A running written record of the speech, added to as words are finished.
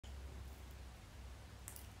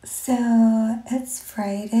So it's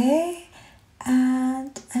Friday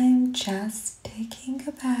and I'm just taking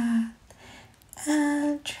a bath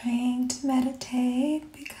and trying to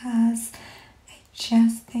meditate because I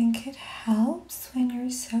just think it helps when you're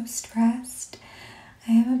so stressed.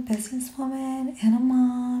 I am a businesswoman and a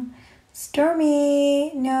mom.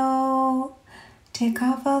 Stormy, no, take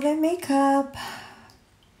off all the makeup.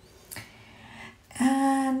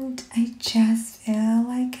 And I just feel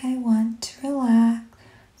like I want to relax.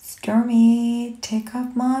 Stormy, take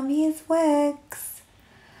off mommy's wigs.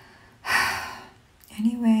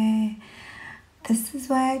 Anyway, this is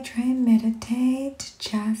why I try and meditate, to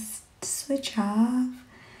just switch off.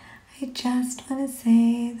 I just want to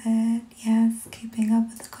say that yes, keeping up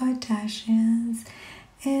with the Kardashians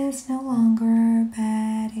is no longer,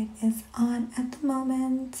 but it is on at the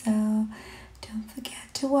moment, so don't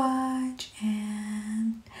forget to watch,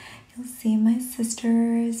 and you'll see my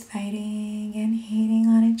sisters fighting and hating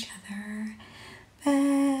on each other, but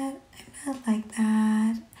I'm not like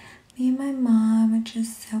that. Me and my mom are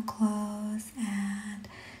just so close, and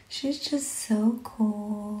she's just so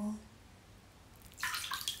cool.